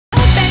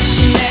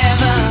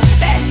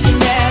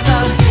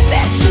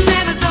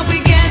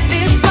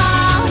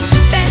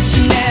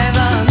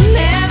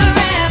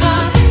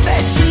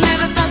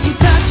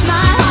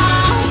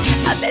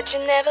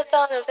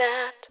thought of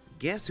that.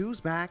 Guess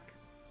who's back?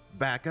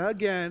 Back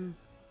again.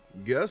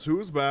 Guess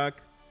who's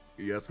back?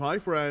 Yes, my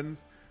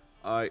friends.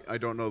 I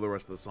don't know the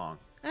rest of the song.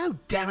 Oh,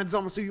 damn it,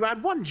 Zamasu, you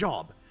had one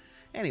job.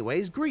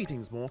 Anyways,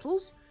 greetings,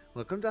 mortals.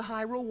 Welcome to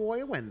Hyrule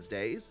Warrior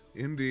Wednesdays.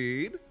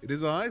 Indeed, it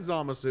is I,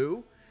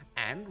 Zamasu,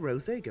 and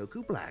Rosé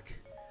Goku Black.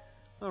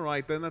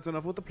 Alright then, that's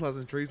enough with the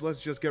pleasantries.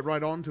 Let's just get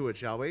right on to it,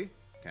 shall we?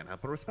 Can't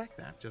help but respect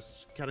that.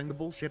 Just cutting the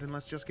bullshit and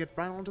let's just get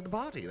right on to the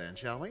party then,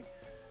 shall we?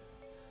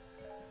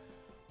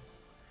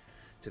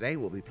 Today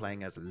we'll be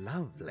playing as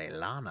lovely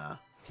Lana.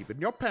 Keep it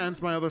in your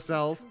pants, my other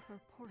self.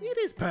 It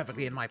is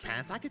perfectly in my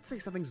pants. I could say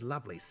something's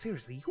lovely.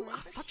 Seriously, you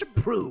are such a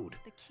prude.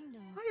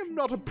 I am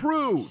not a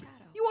prude.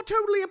 You are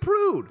totally a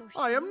prude.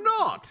 I am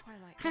not.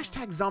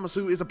 Hashtag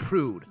Zamasu is a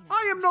prude.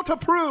 I am not a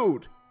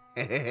prude.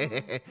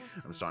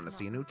 I'm starting to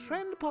see a new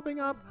trend popping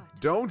up.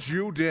 Don't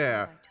you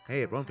dare.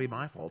 Hey, it won't be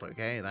my fault,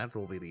 okay? That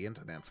will be the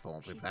internet's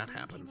fault if that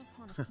happens.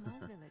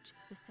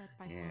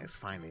 Yes,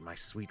 finally, my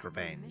sweet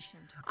revenge.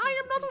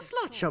 I am not a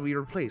slut shall be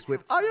replaced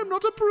with I am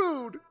not a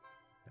prude.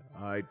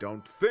 I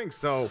don't think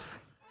so.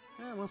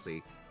 We'll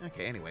see.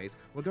 Okay, anyways,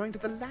 we're going to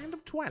the land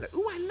of Twilight.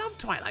 Ooh, I love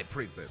Twilight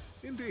Princess.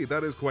 Indeed,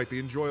 that is quite the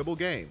enjoyable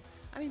game.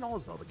 I mean, all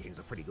the games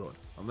are pretty good.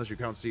 Unless you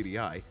count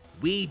CDI.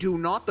 We do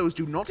not. Those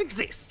do not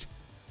exist.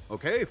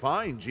 Okay,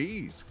 fine,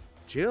 jeez.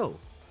 Chill.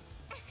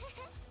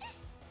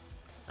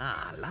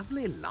 Ah,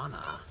 lovely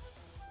Lana.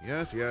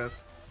 Yes,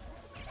 yes.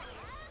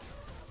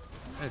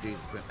 Oh, jeez,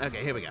 it's been...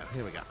 Okay, here we go,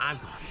 here we go.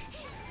 I've got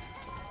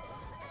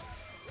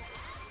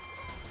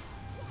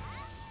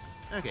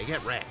it. Okay,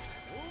 get wrecked.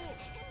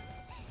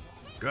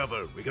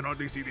 Cover, we can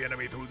hardly see the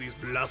enemy through these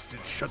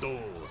blasted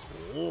shadows.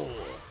 Oh.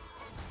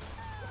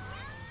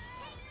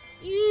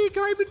 Eek,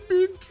 I'm in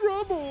big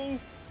trouble.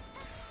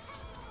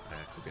 I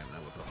actually don't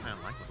know what they'll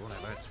sound like, but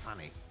whatever, it's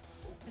funny.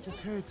 I just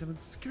heard someone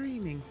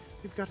screaming.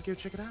 We've got to go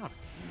check it out.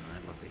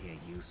 I'd love to hear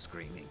you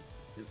screaming.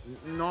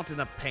 Not in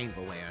a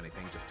painful way or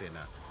anything, just in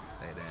a...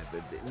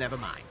 never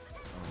mind.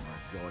 Oh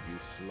my god, you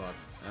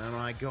slut. Oh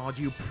my god,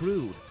 you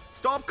prude.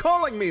 Stop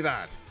calling me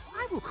that!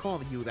 I will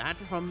call you that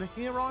from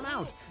here on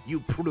out, you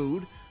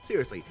prude.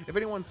 Seriously, if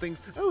anyone thinks,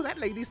 oh, that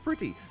lady's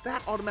pretty,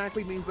 that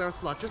automatically means they're a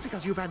slut just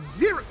because you've had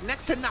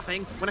next to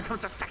nothing when it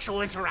comes to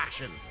sexual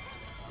interactions.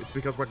 It's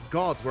because we're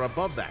gods, we're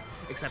above that.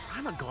 Except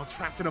I'm a god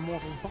trapped in a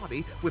mortal's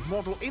body with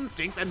mortal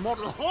instincts and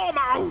mortal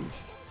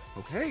hormones!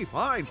 Okay,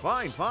 fine,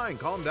 fine, fine,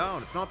 calm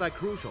down, it's not that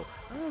crucial.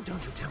 Oh,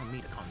 don't you tell me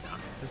to calm down.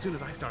 As soon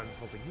as I start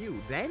insulting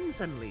you, then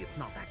suddenly it's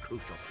not that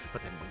crucial.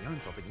 But then when you're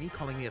insulting me,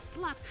 calling me a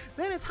slut,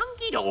 then it's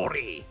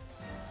hunky-dory!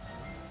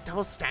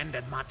 Double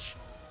standard much.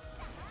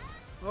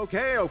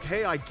 Okay,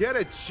 okay, I get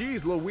it.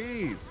 Jeez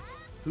Louise.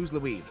 Who's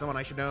Louise? Someone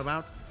I should know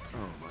about?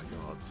 Oh my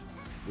gods.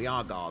 We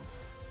are gods.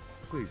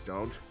 Please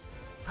don't.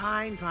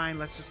 Fine, fine,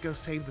 let's just go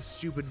save the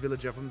stupid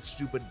villager from the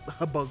stupid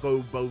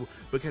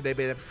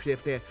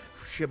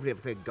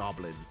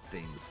goblin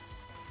things.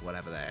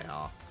 Whatever they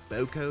are.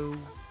 Boko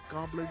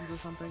goblins or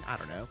something? I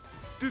don't know.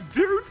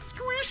 Don't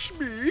squish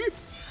me!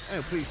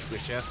 Oh, please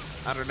squish her.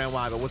 I don't know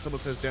why, but when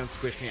someone says don't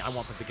squish me, I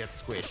want them to get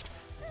squished.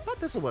 But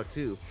this'll work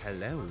too.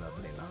 Hello,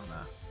 lovely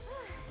Lana.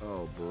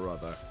 Oh,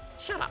 brother.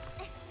 Shut up!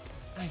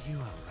 Are you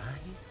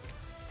alright?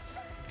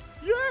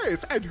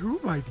 Yes, and who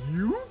might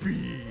you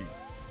be?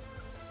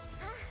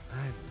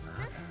 I'm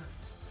Lana.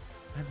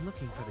 I'm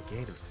looking for the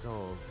Gate of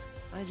Souls.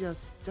 I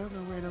just don't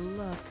know where to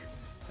look.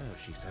 Oh,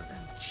 she's so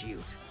damn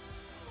cute.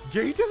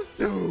 Gate of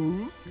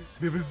Souls?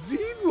 Never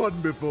seen one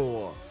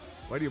before.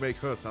 Why do you make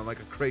her sound like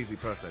a crazy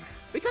person?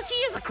 Because she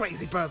is a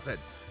crazy person!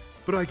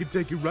 But I can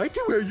take you right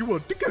to where you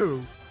want to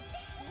go.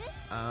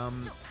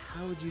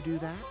 How would you do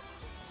that?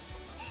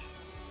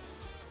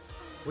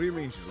 What do you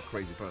mean she's a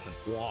crazy person?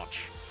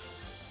 Watch.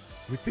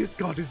 With this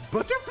goddess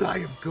butterfly,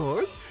 of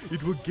course,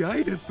 it will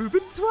guide us through the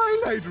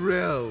Twilight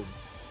Realm.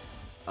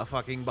 A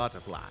fucking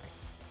butterfly.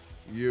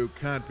 You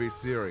can't be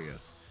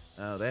serious.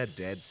 Oh, they're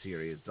dead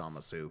serious,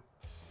 Zamasu.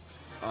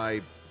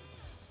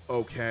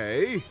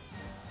 Okay.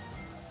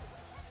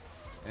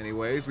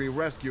 Anyways, we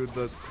rescued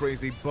the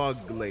crazy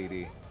bug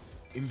lady.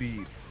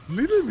 Indeed.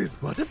 Little Miss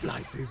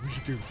Butterfly says we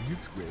should go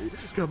this way.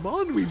 Come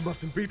on, we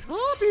mustn't be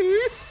tardy.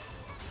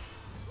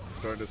 I'm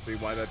starting to see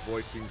why that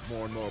voice seems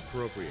more and more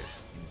appropriate.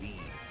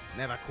 Indeed.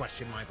 Never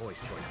question my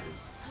voice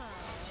choices.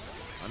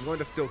 I'm going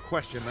to still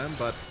question them,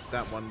 but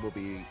that one will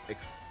be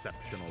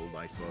exceptional,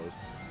 I suppose.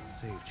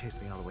 So you've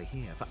chased me all the way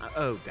here.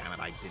 Oh, damn it,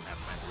 I didn't have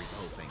time to read the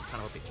whole thing.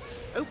 Son of a bitch.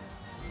 Oh!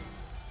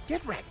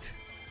 Get wrecked!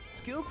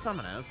 Skilled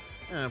summoners?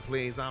 Oh,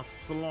 please, I'll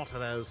slaughter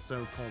those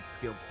so-called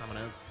skilled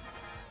summoners.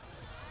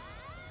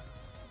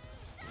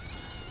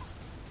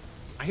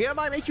 I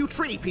hereby make you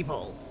tree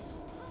people!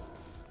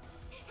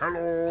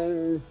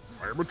 Hello,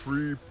 I am a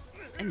tree.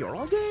 And you're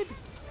all dead.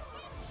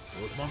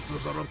 Those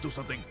monsters are up to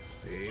something.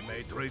 They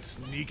may try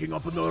sneaking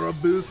up in our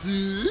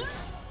abysses.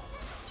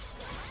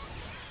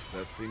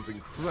 That seems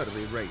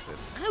incredibly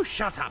racist. Oh,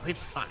 shut up,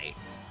 it's funny.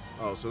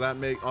 Oh, so that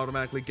may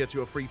automatically get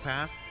you a free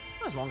pass?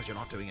 As long as you're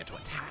not doing it to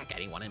attack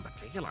anyone in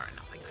particular or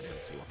nothing, I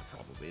don't see what the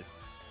problem is.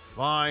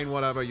 Fine,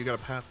 whatever, you got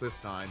a pass this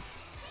time.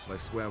 I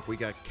swear if we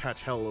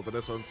catch hell over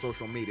this on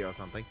social media or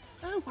something.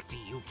 Oh, what do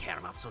you care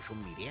about social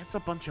media? It's a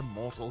bunch of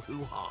mortal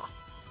hoo-ha.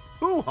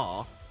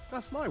 Hoo-ha?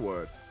 That's my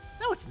word.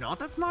 No, it's not.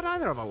 That's not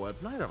either of our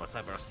words. Neither of us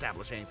ever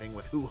establish anything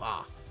with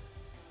hoo-ha.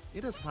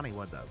 It is a funny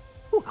word, though.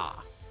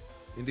 Hoo-ha.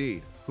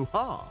 Indeed.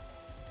 Hoo-ha.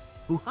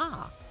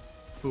 Hoo-ha.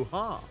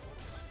 Hoo-ha.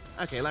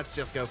 Okay, let's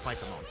just go fight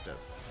the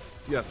monsters.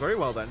 Yes, very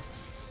well then.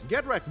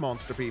 Get wrecked,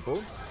 monster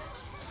people.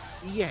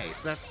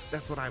 Yes,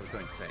 that's what I was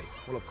going to say.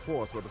 Well, of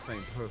course, we're the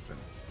same person.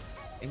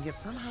 And yet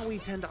somehow we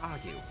tend to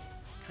argue.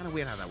 Kind of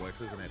weird how that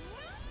works, isn't it?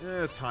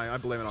 I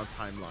blame it on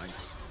timelines.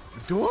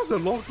 The doors are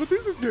locked, but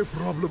this is no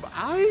problem.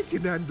 I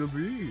can handle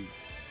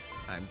these.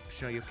 I'm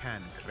sure you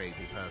can,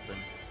 crazy person.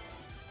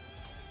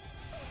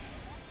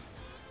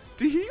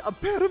 A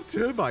pair of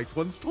termites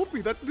once taught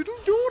me that little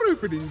door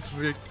opening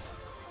trick.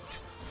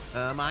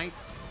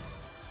 Termites?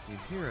 The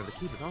interior of the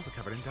keep is also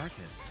covered in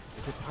darkness.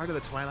 Is it part of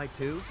the twilight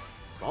too?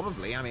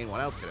 Probably. I mean, what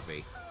else could it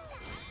be?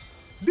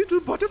 Little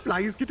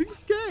butterfly is getting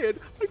scared.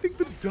 I think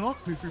the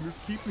darkness in this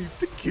keep needs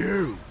to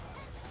go.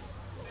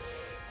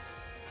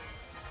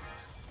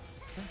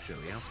 Capture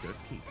the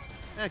outskirts keep.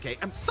 Okay,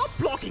 stop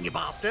blocking, you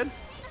bastard!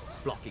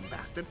 Blocking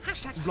bastard.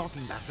 Hashtag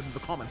blocking bastard in the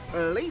comments,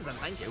 please and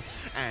thank you.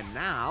 And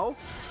now,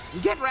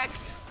 get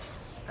wrecked!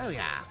 Oh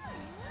yeah.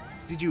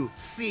 Did you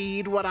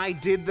see what I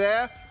did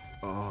there?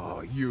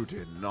 Oh, you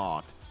did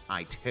not.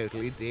 I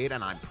totally did,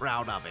 and I'm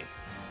proud of it.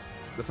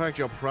 The fact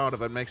you're proud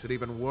of it makes it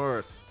even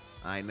worse.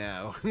 I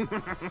know.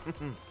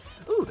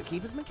 Ooh, the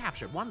keep has been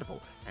captured.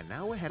 Wonderful. And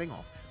now we're heading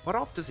off. We're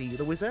off to see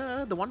the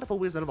wizard, the wonderful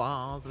Wizard of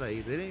Oz. Oh,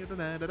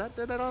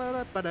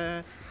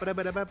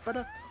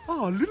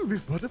 little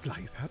Miss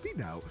Butterfly is happy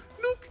now.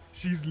 Look,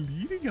 she's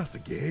leading us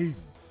again.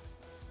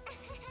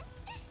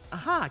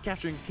 Aha,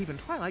 capturing keep in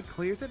Twilight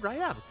clears it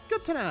right up.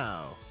 Good to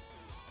know.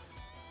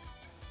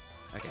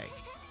 Okay.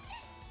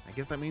 I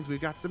guess that means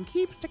we've got some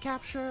keeps to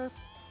capture.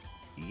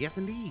 Yes,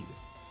 indeed.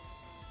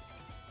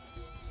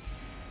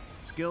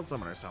 Skilled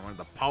summoner summoned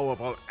the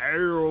powerful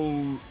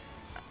Hyrule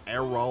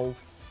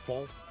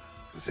False.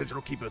 The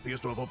central keep appears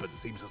to have opened.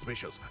 Seems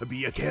suspicious.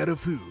 Be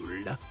careful.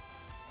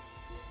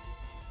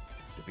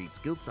 Defeat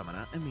skilled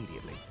summoner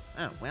immediately.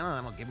 Oh, well,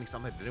 that'll give me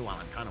something to do while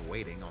I'm kind of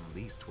waiting on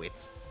these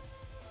twits.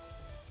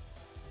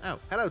 Oh,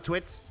 hello,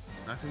 twits.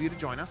 Nice of you to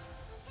join us.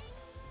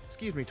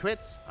 Excuse me,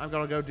 twits. I've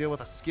got to go deal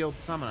with a skilled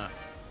summoner.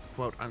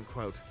 Quote,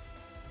 unquote.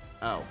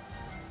 Oh.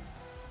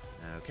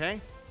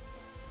 Okay.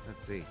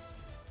 Let's see.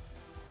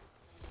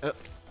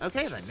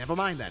 Okay then, never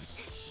mind then.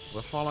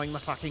 We're following the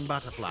fucking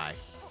butterfly.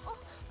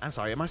 I'm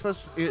sorry, am I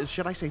supposed to,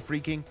 should I say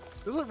freaking?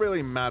 Does it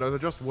really matter? They're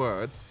just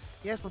words.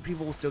 Yes, but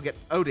people will still get,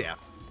 oh dear.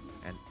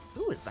 And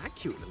who is that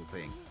cute little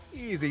thing?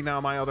 Easy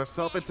now, my other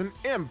self, it's an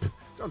imp.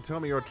 Don't tell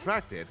me you're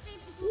attracted.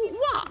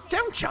 What?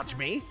 Don't judge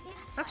me.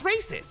 That's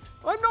racist.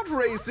 I'm not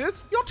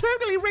racist. You're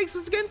totally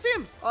racist against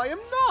imps. I am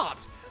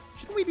not.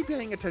 Shouldn't we be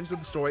paying attention to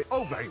the story?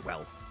 Oh, very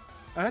well.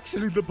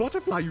 Actually, the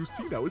butterfly you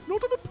see now is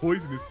not of a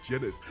poisonous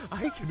genus,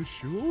 I can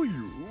assure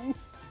you.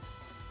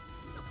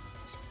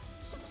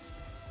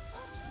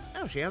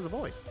 Oh, she has a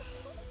voice.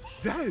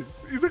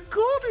 This is a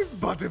goddess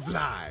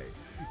butterfly.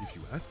 If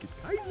you ask it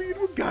kindly, it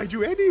will guide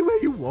you anywhere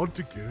you want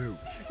to go.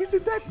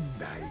 Isn't that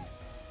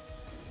nice?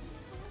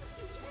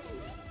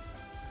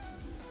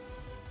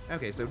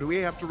 Okay, so do we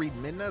have to read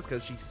Midna's?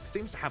 Because she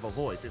seems to have a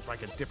voice. It's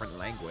like a different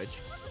language.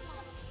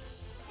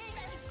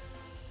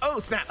 Oh,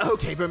 snap.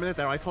 Okay, for a minute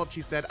there, I thought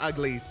she said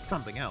ugly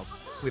something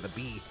else with a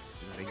B.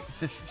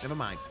 Never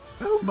mind.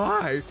 Oh,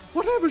 my.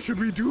 Whatever should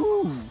we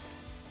do?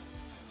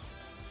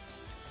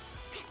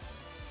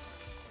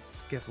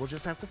 Guess we'll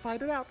just have to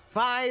fight it out.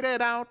 Fight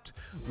it out.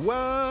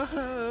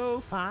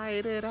 Whoa,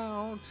 fight it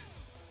out.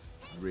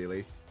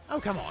 Really?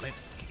 Oh, come on.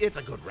 It's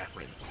a good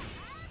reference.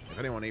 If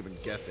anyone even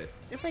gets it.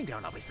 If they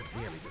don't, I'll be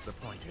severely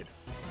disappointed.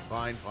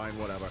 Fine,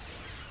 whatever.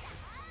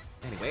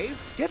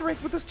 Anyways, get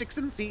wrecked with the sticks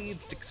and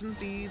seeds, sticks and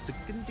seeds, stick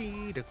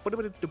indeed. I'm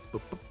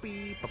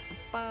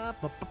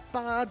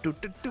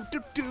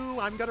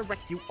gonna wreck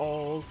you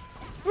all.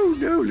 Oh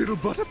no, little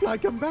butterfly,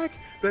 come back.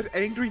 That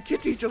angry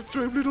kitty just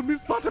drove little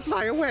Miss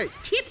Butterfly away.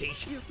 Kitty?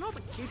 She is not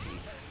a kitty.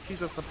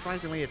 She's a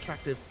surprisingly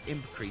attractive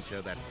imp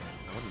creature that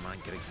I wouldn't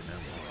mind getting to know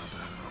more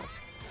about.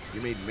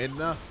 You mean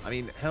Midna? I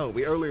mean, hell,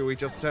 earlier we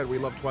just said we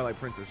love Twilight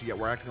Princess, yet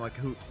we're acting like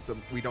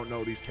we don't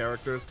know these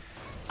characters.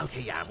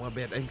 Okay, yeah, we're a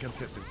bit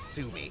inconsistent.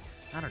 Sue me.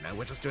 I don't know,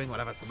 we're just doing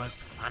whatever's the most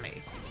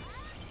funny.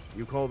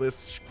 You call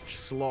this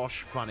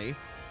slosh funny?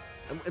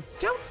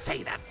 Don't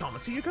say that,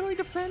 Zamasu. You're going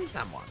to offend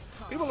someone.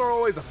 People are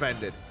always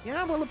offended.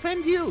 Yeah, we'll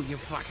offend you, you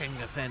fucking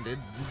offended,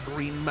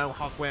 green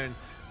mohawk wearing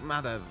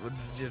mother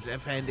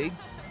offending.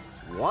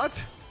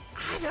 What?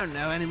 I don't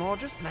know anymore.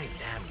 Just play the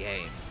damn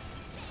game.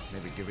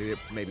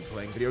 Maybe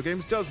playing video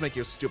games does make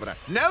you stupider.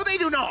 No, they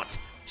do not!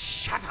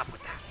 Shut up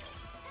with that.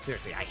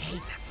 Seriously, I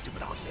hate that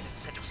stupid argument.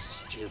 It's such a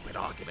stupid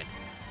argument.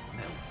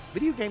 No,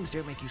 video games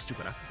don't make you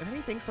stupider. If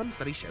anything, some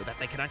studies show that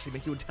they can actually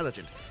make you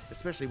intelligent,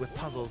 especially with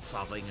puzzle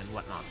solving and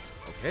whatnot.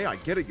 Okay, I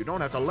get it. You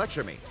don't have to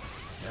lecture me.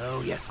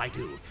 Oh, yes, I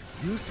do.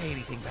 You say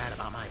anything bad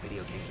about my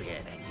video games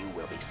again, and you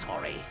will be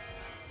sorry.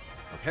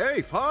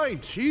 Okay, fine,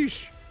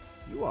 sheesh.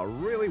 You are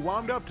really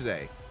wound up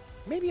today.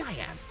 Maybe I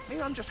am.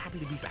 Maybe I'm just happy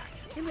to be back.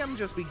 Maybe I'm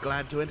just be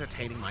glad to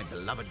entertaining my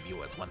beloved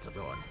viewers once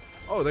again.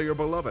 Oh, they're your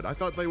beloved. I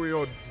thought they were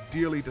your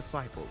dearly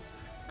disciples.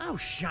 Oh,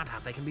 shut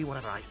up. They can be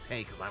whatever I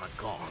say because I'm a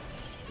god.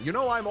 You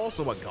know I'm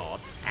also a god,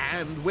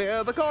 and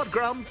we're the God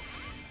Grumps.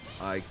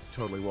 I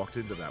totally walked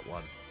into that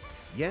one.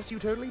 Yes, you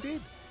totally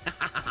did.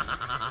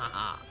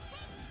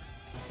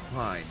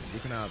 Fine, you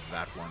can have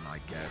that one, I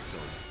guess,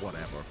 or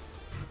whatever.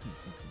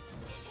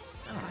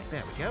 Alright,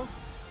 there we go.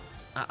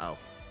 Uh-oh.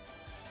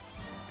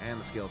 And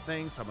the skill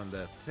thing, summon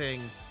the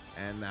thing,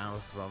 and now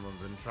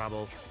someone's in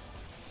trouble.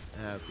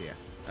 Oh dear.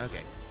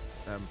 Okay.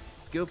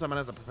 Skilled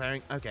summoners are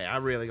preparing. Okay, I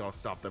really gotta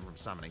stop them from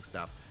summoning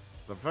stuff.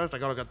 But first I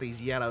gotta get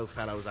these yellow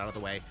fellows out of the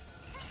way.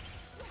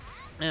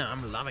 Yeah,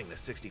 I'm loving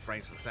this 60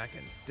 frames per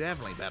second.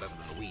 Definitely better than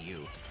the Wii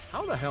U.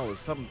 How the hell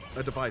is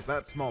a device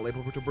that small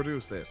able to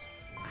produce this?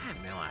 I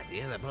have no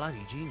idea. They're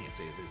bloody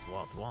geniuses is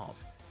what.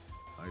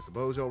 I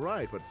suppose you're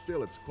right, but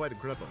still, it's quite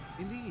incredible.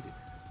 Indeed.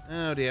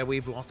 Oh dear,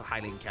 we've lost a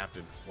Hylian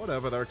captain.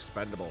 Whatever, they're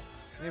expendable.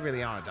 They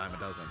really are a dime a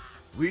dozen.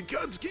 We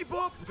can't keep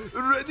up!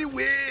 Run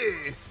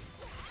away!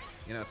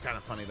 You know, it's kind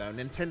of funny though.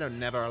 Nintendo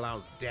never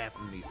allows death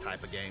in these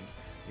type of games.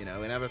 You know,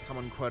 whenever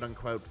someone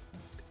quote-unquote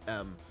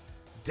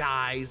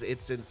dies,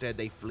 it's instead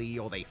they flee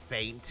or they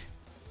faint.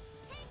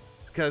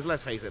 Because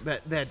let's face it,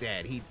 they're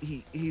dead.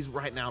 He's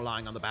right now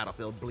lying on the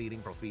battlefield,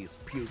 bleeding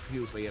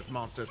profusely as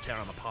monsters tear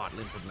him apart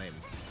limb from limb.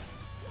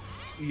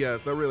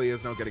 Yes, there really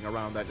is no getting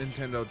around that.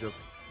 Nintendo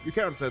just... You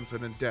can't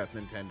censor in death,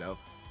 Nintendo.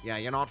 Yeah,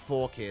 you're not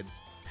for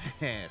kids.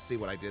 See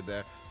what I did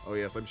there? Oh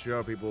yes, I'm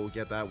sure people will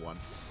get that one.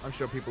 I'm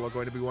sure people are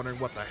going to be wondering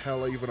what the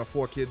hell even a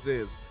 4 kids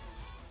is.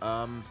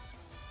 I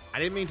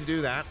didn't mean to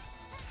do that.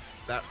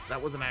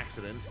 That was an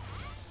accident.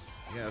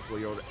 Yes, well,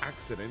 your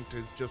accident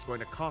is just going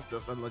to cost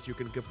us unless you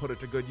can put it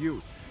to good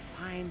use.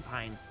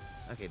 Fine.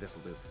 Okay,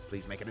 this'll do.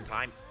 Please make it in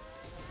time.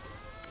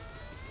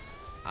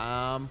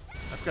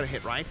 That's gonna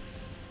hit, right?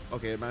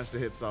 Okay, it managed to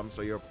hit some,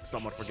 so you're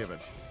somewhat forgiven.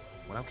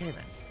 Well, okay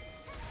then.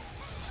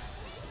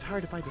 It's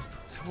hard to fight this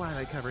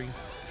twilight coverings.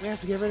 We have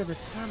to get rid of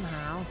it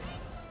somehow.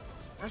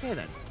 Okay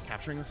then,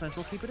 capturing the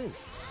central keep it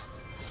is.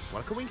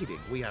 What a coinky-dink.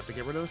 We have to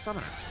get rid of the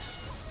summoner.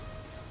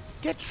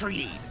 Get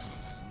treed!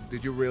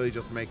 Did you really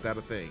just make that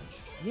a thing?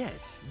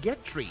 Yes,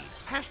 get treed.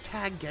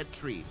 Hashtag get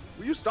treed.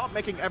 Will you stop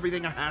making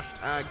everything a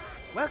hashtag?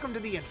 Welcome to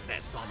the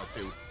internet,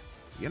 Zamasu.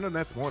 The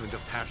internet's more than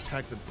just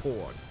hashtags and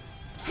porn.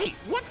 Hey,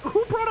 what?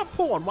 Who brought up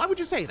porn? Why would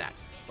you say that?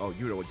 Oh,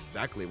 you know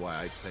exactly why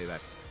I'd say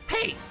that.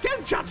 Hey,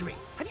 don't judge me!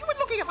 Have you been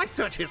looking at my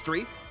search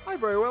history? I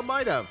very well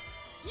might have.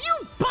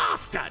 You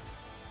bastard!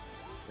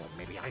 Well,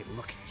 maybe I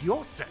look at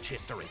your search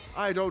history.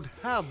 I don't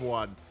have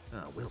one.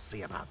 We'll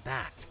see about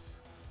that.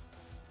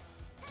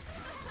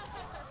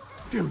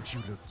 Don't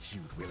you look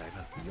cute? Well, I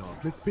must be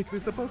off. Let's pick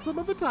this up some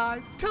other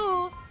time.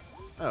 Ta!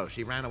 Oh,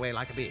 she ran away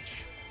like a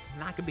bitch.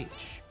 Like a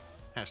bitch.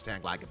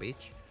 Hashtag like a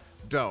bitch.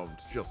 Don't.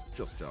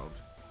 Just don't.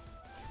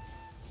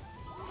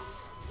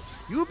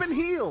 You've been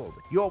healed.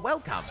 You're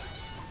welcome.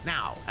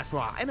 Now, as for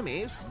our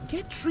enemies,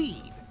 get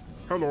treed.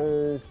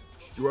 Hello.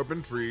 You have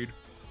been treed.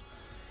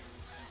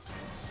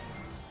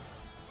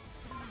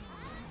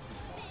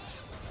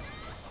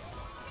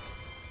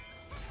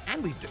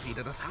 And we've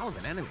defeated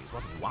 1,000 enemies.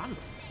 What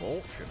wonderful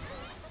fortune.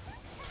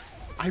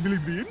 I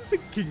believe the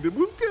Insect Kingdom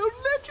will tell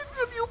legends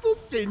of you for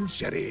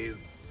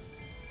centuries.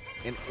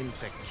 An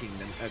Insect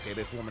Kingdom. Okay,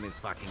 this woman is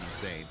fucking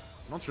insane.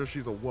 I'm not sure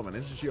she's a woman.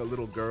 Isn't she a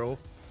little girl?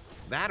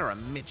 That or a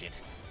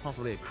midget.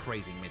 Possibly a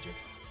crazy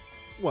midget.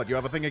 What, you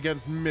have a thing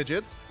against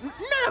midgets?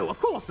 No, of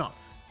course not.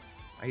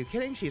 Are you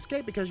kidding? She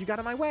escaped because you got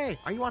in my way.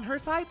 Are you on her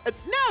side?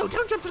 No,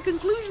 don't jump to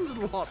conclusions,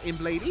 little hot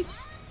imp lady.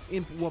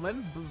 Imp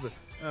woman.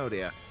 Oh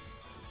dear.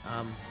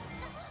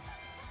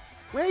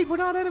 Wait, we're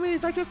not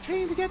enemies. I just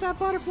came to get that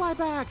butterfly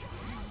back.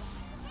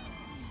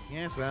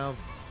 Yes, well,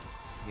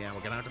 yeah,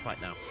 we're gonna have to fight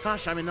now.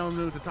 Hush, I'm in no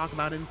mood to talk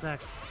about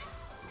insects.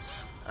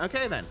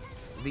 Okay then.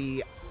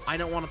 The I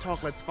don't want to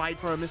talk, let's fight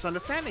for a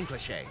misunderstanding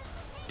cliche.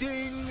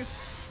 Ding!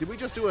 Did we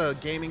just do a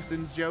gaming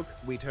sins joke?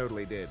 We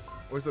totally did.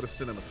 Or is it a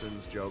cinema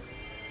sins joke?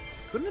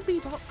 Couldn't it be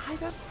about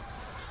either?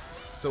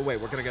 So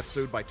wait, we're gonna get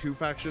sued by 2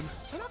 factions?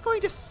 We're not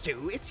going to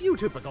sue. It's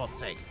YouTube, for God's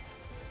sake.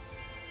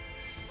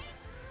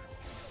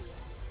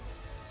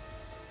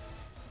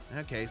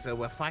 Okay, so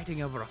we're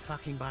fighting over a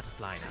fucking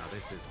butterfly now.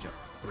 This is just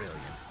brilliant.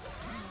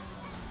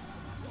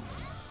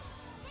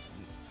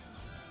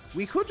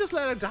 We could just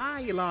let her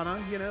die,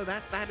 Ilana. You know,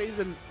 that is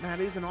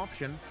an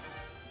option.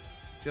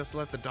 Just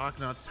let the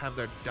Darknuts have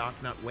their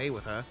Darknut way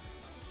with her.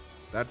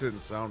 That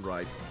didn't sound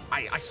right.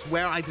 I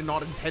swear I did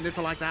not intend it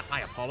for like that.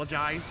 I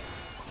apologize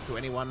to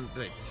anyone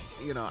that,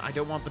 you know, I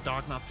don't want the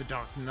Darknuts to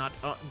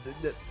Darknut.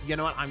 You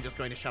know what? I'm just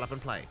going to shut up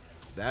and play.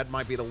 That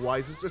might be the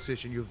wisest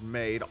decision you've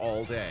made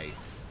all day.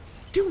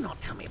 Do not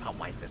tell me about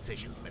wise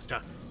decisions,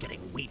 mister. Getting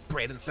wheat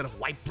bread instead of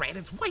white bread.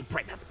 It's white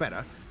bread that's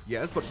better.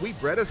 Yes, but wheat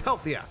bread is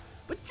healthier.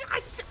 But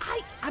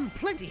I'm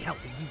plenty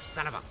healthy, you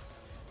son of a...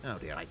 Oh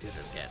dear, I did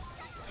it again.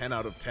 10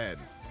 out of 10.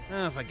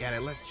 Oh, forget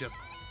it. Let's just...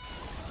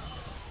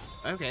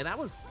 Okay, that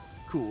was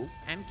cool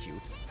and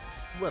cute.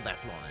 Well,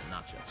 that's Lorna in a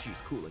nutshell.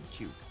 She's cool and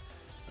cute.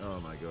 Oh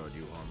my god,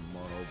 you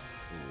hormonal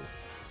fool.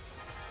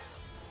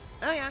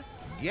 Oh yeah,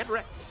 get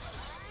wrecked.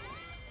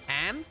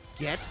 And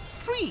get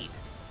treed.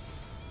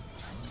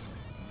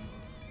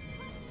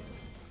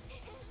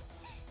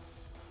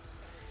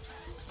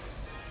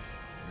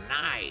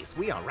 Nice,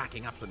 we are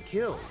racking up some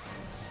kills.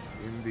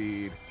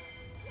 Indeed.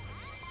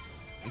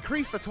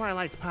 Increase the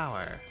Twilight's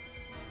power.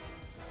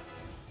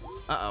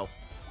 Uh-oh.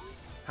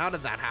 How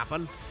did that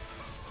happen?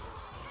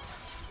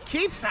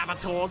 Keep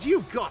saboteurs,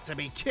 you've got to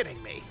be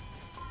kidding me.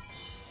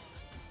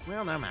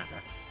 Well, no matter.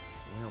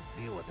 We'll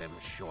deal with them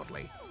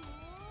shortly.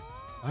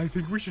 I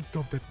think we should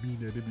stop that mean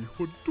enemy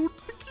hunt toward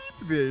the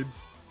keep then.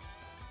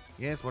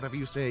 Yes, whatever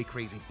you say,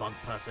 crazy bug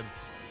person.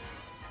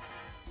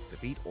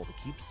 Defeat all the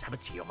keep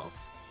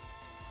saboteurs.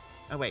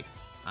 Oh, wait.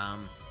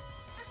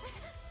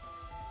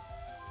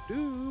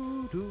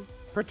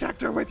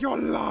 Protect her with your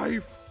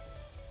life!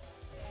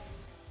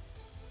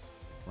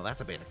 Well,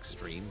 that's a bit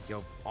extreme.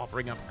 You're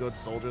offering up good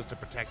soldiers to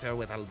protect her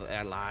with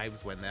their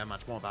lives when they're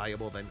much more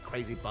valuable than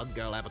Crazy Bug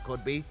Girl ever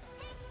could be.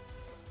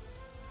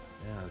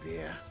 Oh,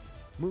 dear.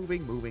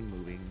 Moving.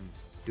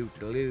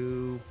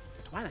 Doo-doo-doo.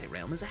 The Twilight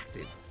Realm is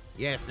active.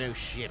 Yes, no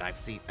shit, I've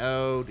seen...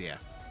 Oh, dear.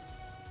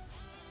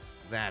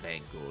 That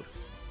ain't good.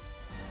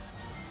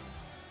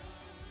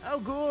 Oh,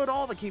 good,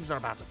 all the keeps are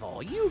about to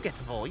fall. You get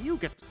to fall,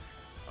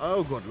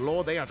 Oh, good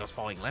lord, they are just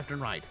falling left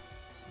and right.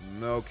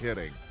 No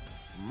kidding.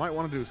 Might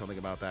want to do something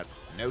about that.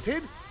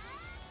 Noted.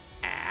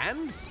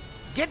 And...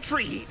 get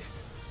treed!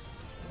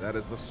 That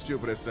is the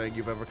stupidest saying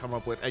you've ever come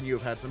up with, and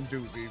you've had some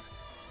doozies.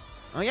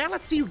 Oh yeah,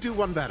 let's see you do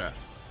one better.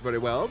 Very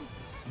well.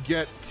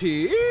 Get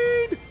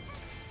teed!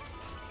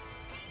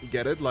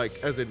 Get it, like,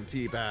 as in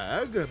tea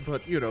bag,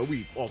 but, you know,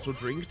 we also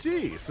drink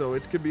tea, so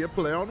it can be a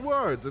play on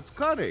words. It's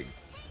cunning.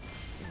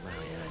 Well,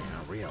 yeah,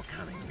 real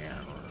cunning,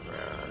 yeah.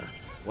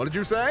 What did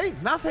you say?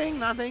 Nothing,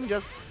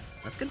 just...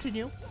 let's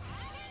continue.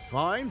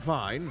 Fine.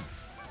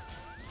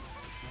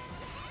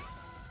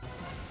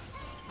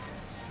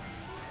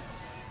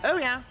 Oh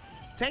yeah,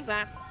 take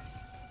that.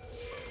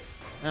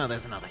 Oh,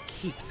 there's another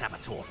keep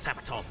saboteur.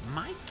 Saboteurs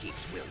my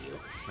keeps, will you?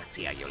 Let's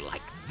see how you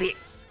like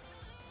this.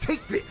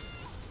 Take this.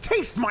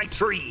 Taste my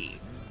tree.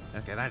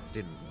 Okay, that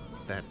didn't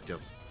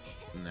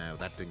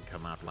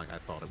come out like I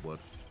thought it would.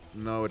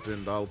 No, it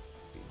didn't.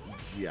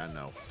 Yeah,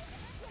 no.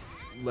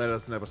 Let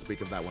us never speak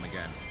of that one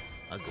again.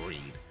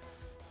 Agreed.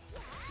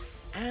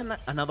 And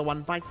another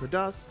one bites the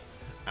dust.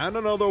 And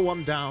another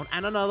one down,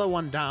 and another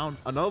one down.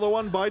 Another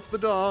one bites the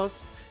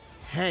dust.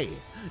 Hey,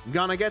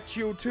 Gonna get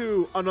you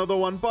too. Another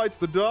one bites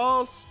the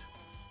dust.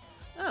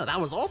 oh, that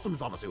was awesome,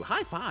 Zamasu.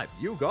 High five.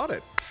 You got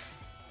it.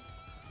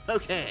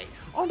 Okay,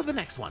 on to the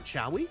next one,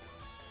 shall we?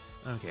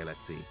 Okay,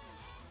 let's see.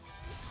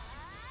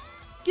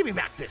 Give me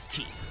back this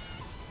keep.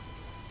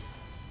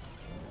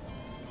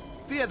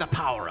 Fear the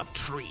power of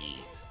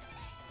trees.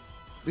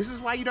 This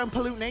is why you don't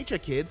pollute nature,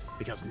 kids,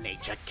 because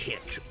nature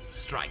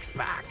strikes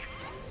back.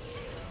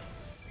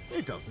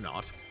 It does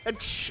not.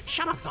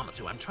 Shut up,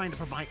 Zamasu. I'm trying to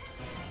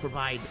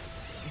provide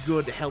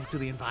good help to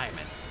the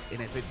environment.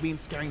 And if it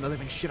means scaring the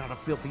living shit out of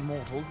filthy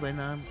mortals, then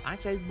I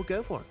say we'll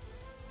go for it.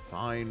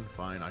 Fine.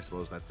 I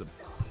suppose that's a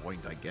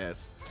point, I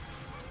guess.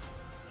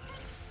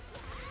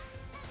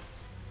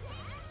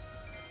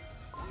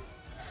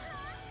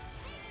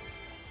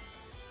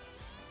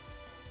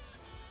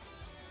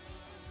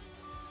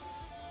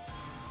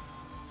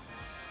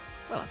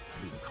 Well,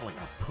 I mean, calling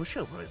her a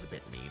pushover is a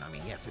bit mean. I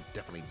mean, yes, it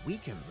definitely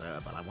weakens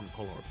her, but I wouldn't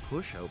call her a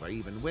pushover,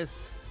 even with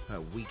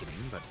her weakening.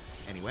 But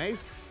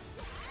anyways.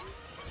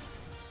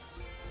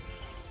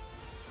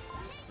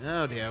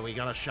 Oh dear, we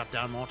gotta shut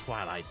down more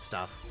Twilight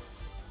stuff.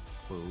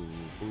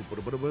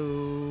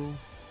 Boo.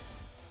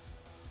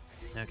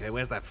 Okay,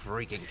 where's that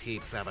freaking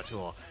keep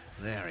saboteur?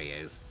 There he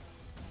is.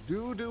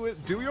 Do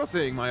it. Do your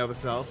thing, my other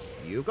self.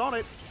 You got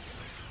it.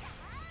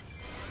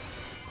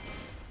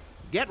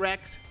 Get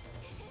wrecked.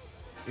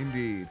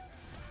 Indeed.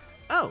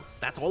 Oh,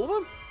 that's all of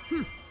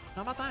them?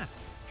 How about that?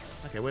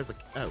 Okay, where's the...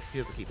 Oh,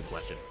 here's the keep in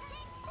question.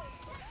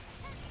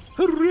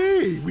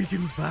 Hooray! We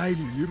can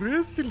finally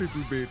rest a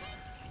little bit.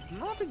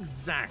 Not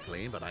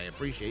exactly, but I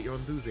appreciate your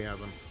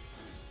enthusiasm.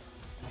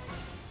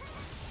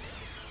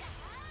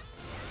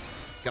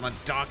 Gonna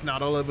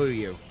DARKNUT all over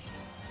you.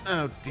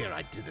 Oh dear,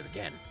 I did it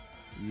again.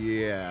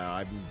 Yeah,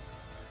 I'm...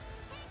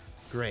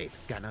 Great.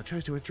 Got no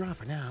choice to withdraw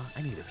for now.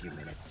 I need a few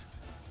minutes.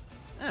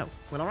 Oh,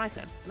 well, alright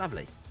then.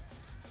 Lovely.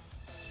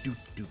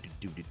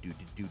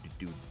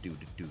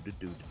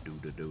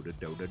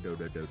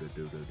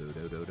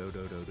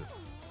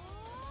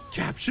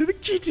 Capture the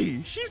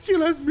kitty! She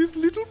still has Miss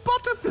Little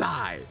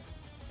Butterfly!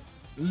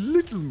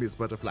 Little Miss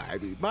Butterfly,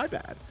 my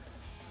bad.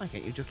 Why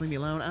can't you just leave me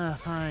alone?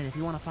 Fine. If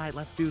you want to fight,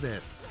 let's do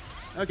this.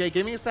 Okay,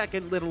 give me a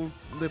second,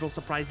 little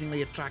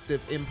surprisingly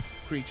attractive imp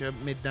creature,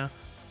 Midna.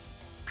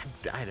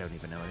 I don't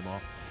even know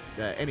anymore.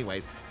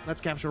 Anyways,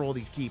 let's capture all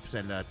these keeps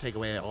and take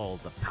away all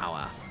the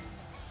power.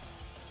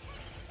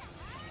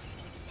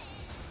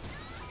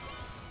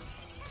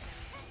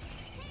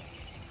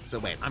 So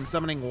wait, I'm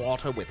summoning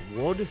water with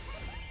wood?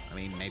 I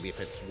mean, maybe if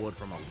it's wood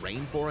from a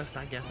rainforest,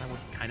 I guess that would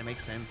kind of make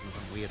sense in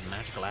some weird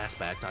magical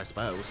aspect, I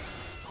suppose.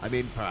 I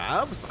mean,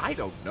 perhaps? I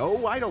don't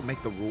know. I don't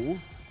make the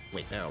rules.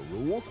 Wait, there are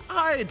rules?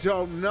 I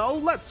don't know.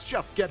 Let's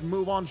just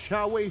move on,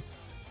 shall we?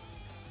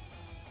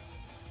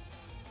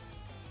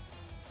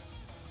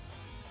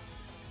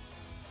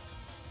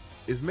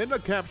 Is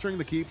Midna capturing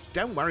the keeps?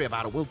 Don't worry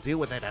about it. We'll deal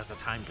with it as the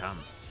time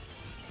comes.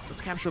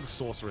 Let's capture the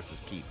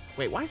sorceress's keep.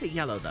 Wait, why is it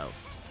yellow, though?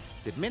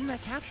 Did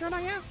Midna capture it,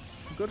 I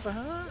guess? Good for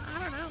her? I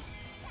don't know.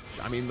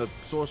 I mean, the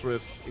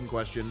sorceress in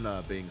question,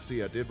 being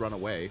Sia, did run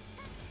away.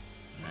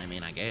 I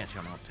mean, I guess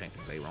you're not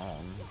technically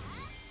wrong.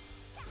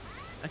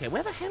 Okay,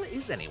 where the hell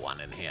is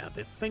anyone in here?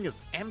 This thing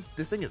is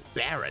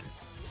barren.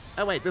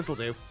 Oh wait, this'll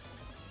do.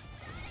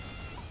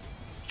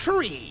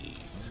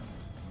 Trees!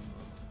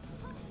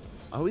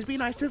 Always be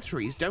nice to the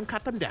trees, don't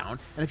cut them down,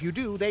 and if you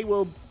do, they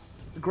will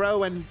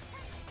grow and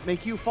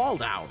make you fall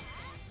down.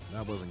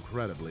 That was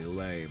incredibly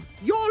lame.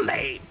 You're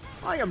lame!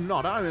 I am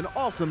not, I'm an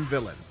awesome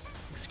villain.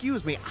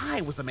 Excuse me,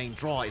 I was the main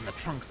draw in the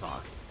Trunks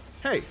arc.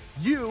 Hey,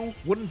 you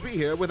wouldn't be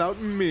here without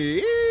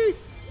me!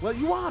 Well,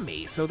 you are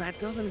me, so that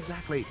doesn't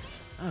exactly...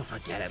 Oh,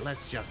 forget it,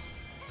 let's just...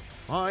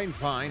 Fine,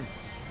 fine.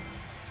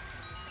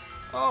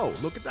 Oh,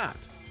 look at that.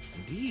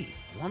 Indeed,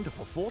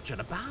 wonderful fortune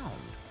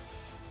abound.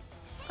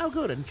 Oh,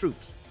 good, and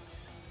troops.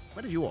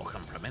 Where did you all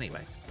come from,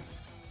 anyway?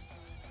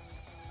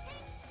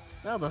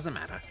 Well, doesn't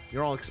matter.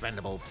 You're all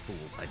expendable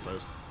fools, I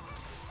suppose.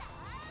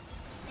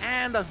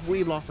 And if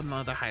we've lost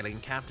another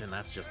Hylian captain,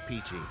 that's just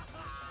peachy.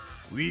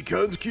 We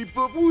can't keep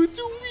up with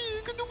the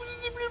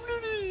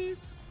weak.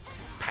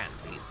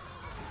 Pansies.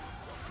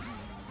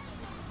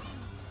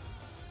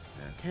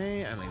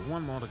 Okay, only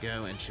one more to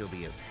go, and she'll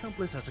be as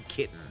helpless as a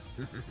kitten.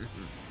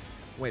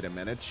 Wait a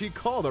minute, she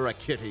called her a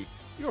kitty.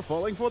 You're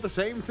falling for the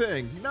same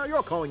thing. Now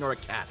you're calling her a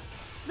cat.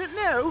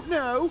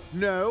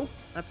 No.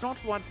 That's not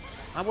what...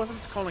 I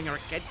wasn't calling her a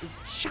cat.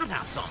 Shut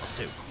up,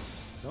 Zamasu.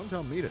 Don't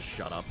tell me to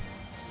shut up.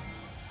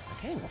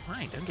 Okay, well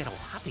fine, don't get all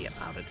huffy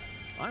about it.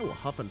 I will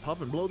huff and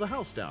puff and blow the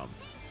house down.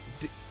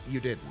 You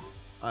didn't.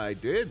 I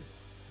did.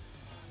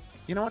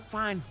 You know what,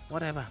 fine,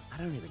 whatever. I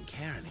don't even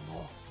care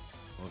anymore.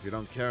 Well, if you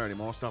don't care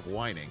anymore, stop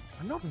whining.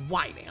 I'm not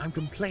whining, I'm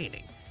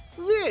complaining.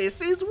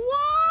 This is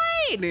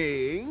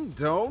whining!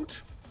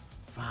 Don't.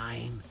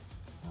 Fine,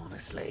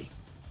 honestly.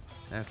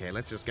 Okay,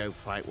 let's just go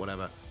fight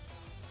whatever.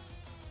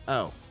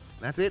 Oh,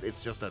 that's it?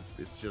 It's a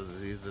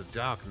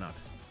DARKNUT.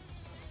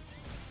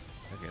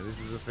 Okay, this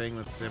is the thing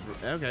that's...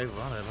 Okay,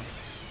 whatever.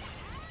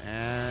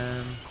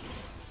 And...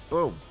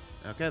 boom.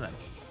 Okay, then.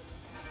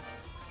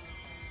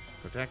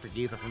 Protect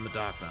Agetha from the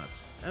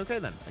DARKNUTs. Okay,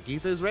 then.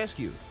 Agetha is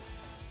rescued.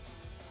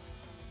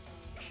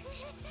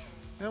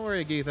 Don't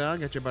worry, Agetha. I'll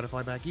get your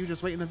butterfly back. You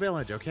just wait in the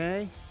village,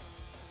 okay?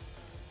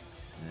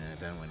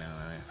 Don't we know?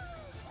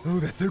 Oh,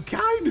 that's so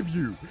kind of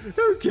you.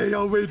 Okay,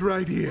 I'll wait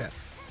right here.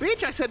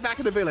 Bitch, I said back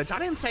in the village. I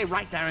didn't say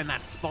right there in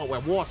that spot where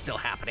war's still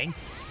happening.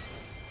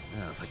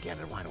 Oh, forget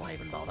it. Why do I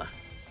even bother?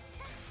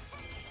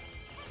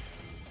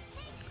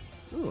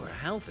 Ooh, her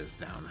health is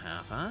down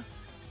half, huh?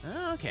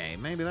 Okay,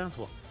 maybe that's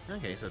what...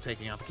 Okay, so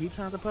taking out the keeps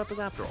has a purpose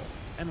after all.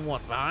 And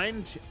what's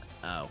behind...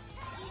 Oh.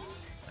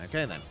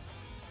 Okay, then.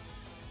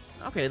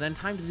 Okay, then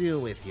time to deal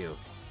with you.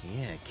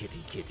 Yeah,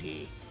 kitty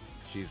kitty.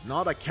 She's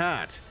not a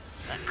cat.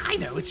 I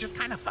know, it's just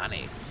kind of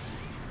funny.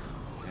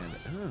 And,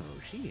 oh,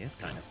 she is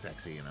kind of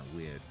sexy in a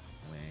weird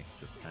way.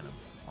 Just kind of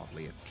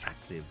oddly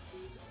attractive.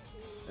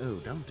 Oh,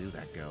 don't do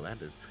that, girl.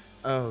 That is...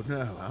 Oh,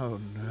 no. Oh,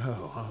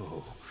 no.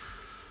 Oh.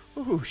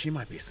 Ooh, she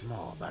might be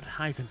small, but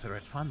I consider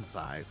it fun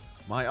size.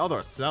 My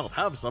other self,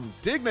 have some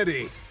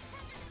dignity.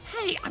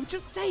 Hey, I'm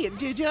just saying,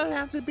 dude, you don't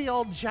have to be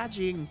all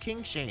judgy and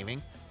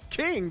kink-shaming.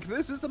 Kink?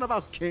 This isn't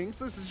about kinks.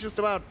 This is just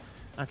about...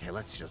 Okay,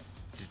 let's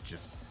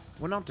just...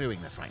 We're not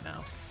doing this right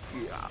now.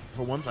 Yeah,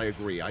 for once I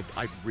agree. I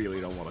really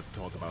don't want to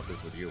talk about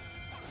this with you.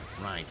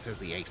 Right, says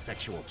the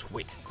asexual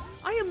twit.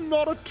 I am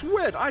not a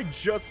twit. I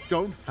just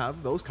don't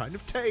have those kind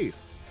of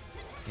tastes.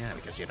 Yeah,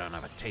 because you don't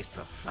have a taste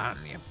for fun,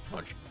 you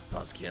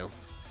buzzkill.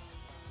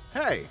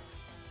 Hey.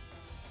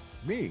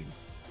 Mean.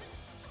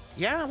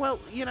 Yeah, well,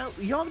 you know,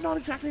 you're not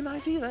exactly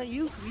nice either.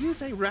 You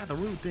say rather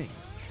rude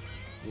things.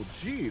 Well,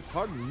 geez,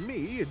 pardon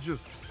me. It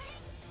just...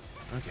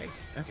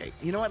 Okay.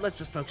 You know what? Let's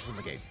just focus on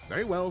the game.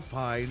 Very well,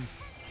 fine.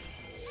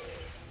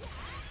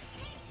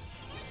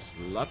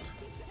 Slut.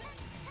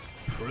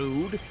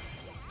 Prude.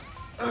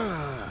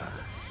 How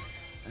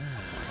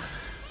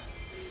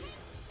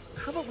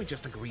about we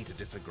just agree to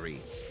disagree?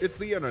 It's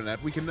the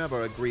internet. We can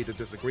never agree to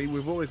disagree.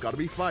 We've always got to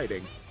be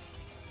fighting.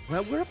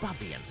 Well, we're above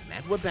the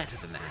internet. We're better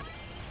than that.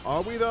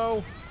 Are we,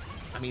 though?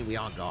 I mean, we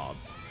are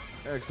gods.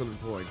 Excellent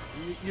point.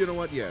 You know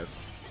what? Yes.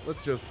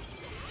 Let's just...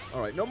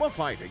 All right, no more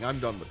fighting. I'm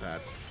done with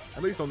that.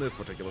 At least on this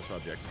particular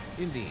subject.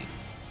 Indeed.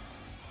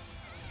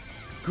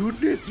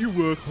 Goodness, you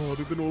work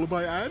harder than all of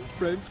my ant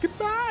friends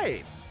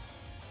combined.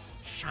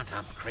 Shut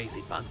up,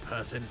 crazy bug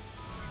person.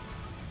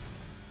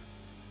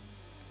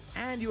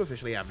 And you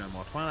officially have no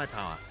more Twilight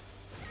power.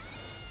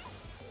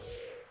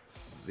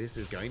 This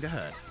is going to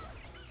hurt.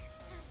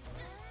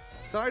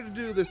 Sorry to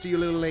do this to you,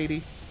 little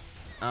lady.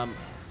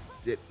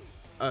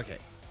 Okay.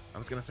 I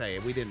was gonna say,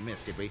 we didn't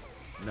miss, did we?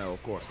 No,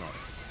 of course not.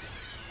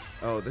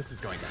 Oh, this is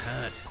going to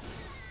hurt.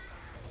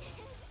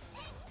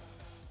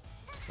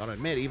 Gotta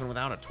admit, even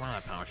without a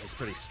Twilight power, she's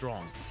pretty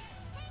strong.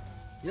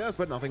 Yes,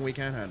 but nothing we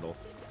can't handle.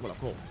 Well, of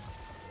course.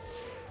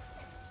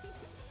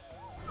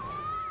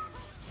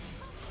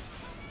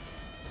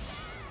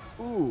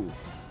 Ooh,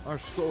 our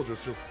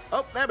soldiers just...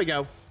 Oh, there we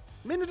go.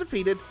 Minute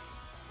defeated.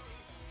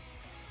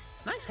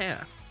 Nice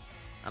hair.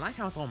 I like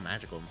how it's all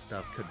magical and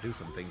stuff. Could do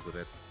some things with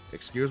it.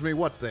 Excuse me,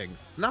 what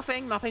things?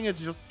 Nothing.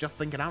 It's just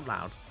thinking out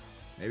loud.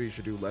 Maybe you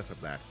should do less of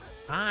that.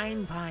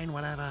 Fine,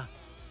 whatever.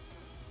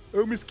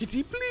 Oh, Miss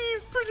Kitty,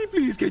 please, pretty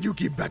please, can you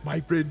give back my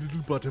friend,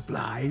 little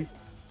butterfly?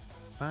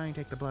 Fine,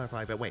 take the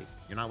butterfly, but wait,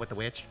 you're not with the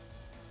witch?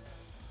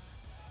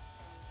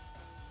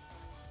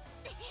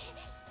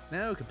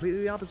 No,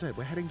 completely the opposite.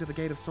 We're heading to the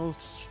Gate of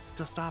Souls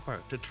to stop her,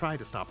 to try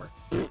to stop her.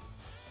 You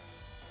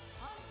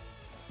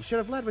should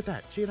have led with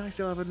that. She and I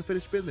still haven't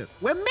finished business.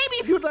 Well, maybe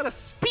if you'd let us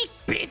speak,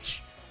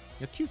 bitch!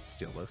 You're cute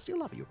still, though. Still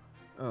love you.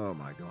 Oh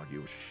my god,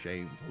 you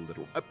shameful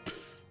little...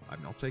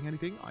 I'm not saying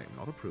anything. I am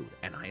not a prude.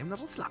 And I am not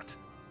a slut.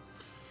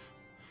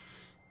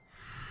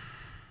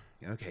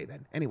 Okay,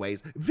 then.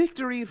 Anyways,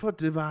 victory for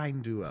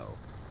Divine Duo.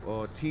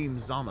 Or Team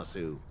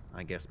Zamasu.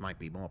 I guess might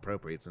be more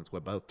appropriate since we're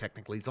both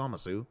technically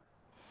Zamasu.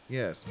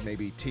 Yes,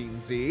 maybe Team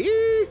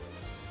Z?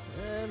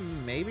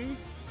 Maybe?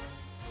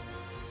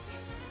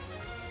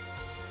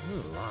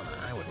 Ooh, Lana,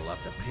 I would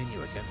love to pin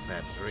you against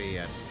that tree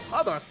and...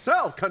 Other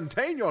self,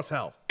 contain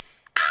yourself!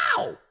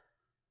 Ow!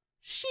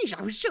 Sheesh,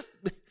 I was just...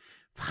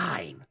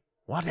 Fine.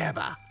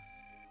 Whatever.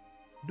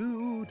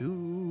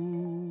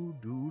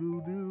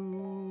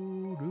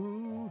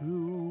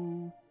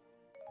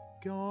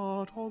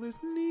 Got all this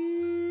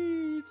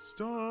neat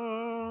stuff.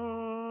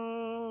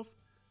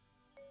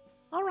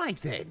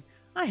 Alright then.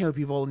 I hope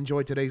you've all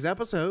enjoyed today's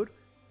episode.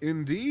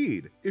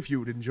 Indeed. If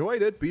you'd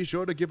enjoyed it, be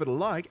sure to give it a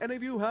like, and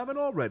if you haven't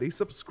already,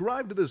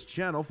 subscribe to this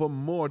channel for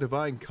more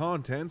divine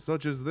content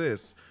such as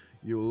this,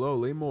 you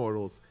lowly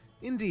mortals.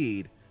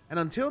 Indeed. And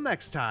until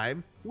next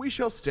time, we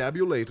shall stab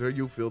you later,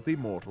 you filthy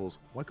mortals.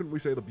 Why couldn't we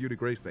say the Beauty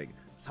Grace thing?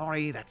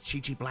 Sorry, that's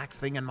Chi-Chi Black's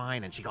thing and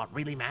mine, and she got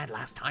really mad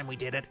last time we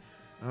did it.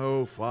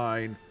 Oh,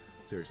 fine.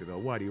 Seriously though,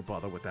 why do you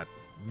bother with that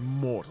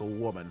mortal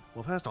woman?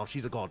 Well, first off,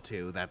 she's a god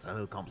too. That's a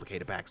whole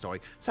complicated backstory.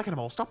 Second of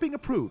all, stop being a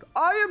prude.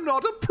 I am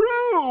not a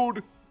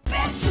prude!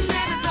 Betcha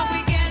never thought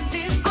we'd get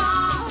this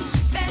far.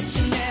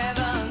 Betcha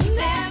never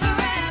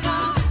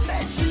ever.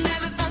 Betcha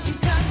never thought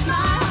you'd touch my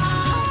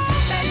heart.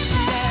 Betcha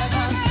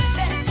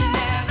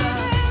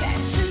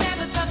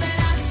never thought that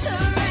I'd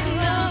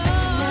surrender.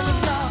 Betcha never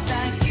thought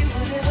that you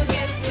would ever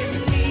get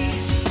with me.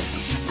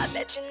 I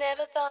bet you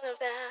never thought of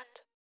that.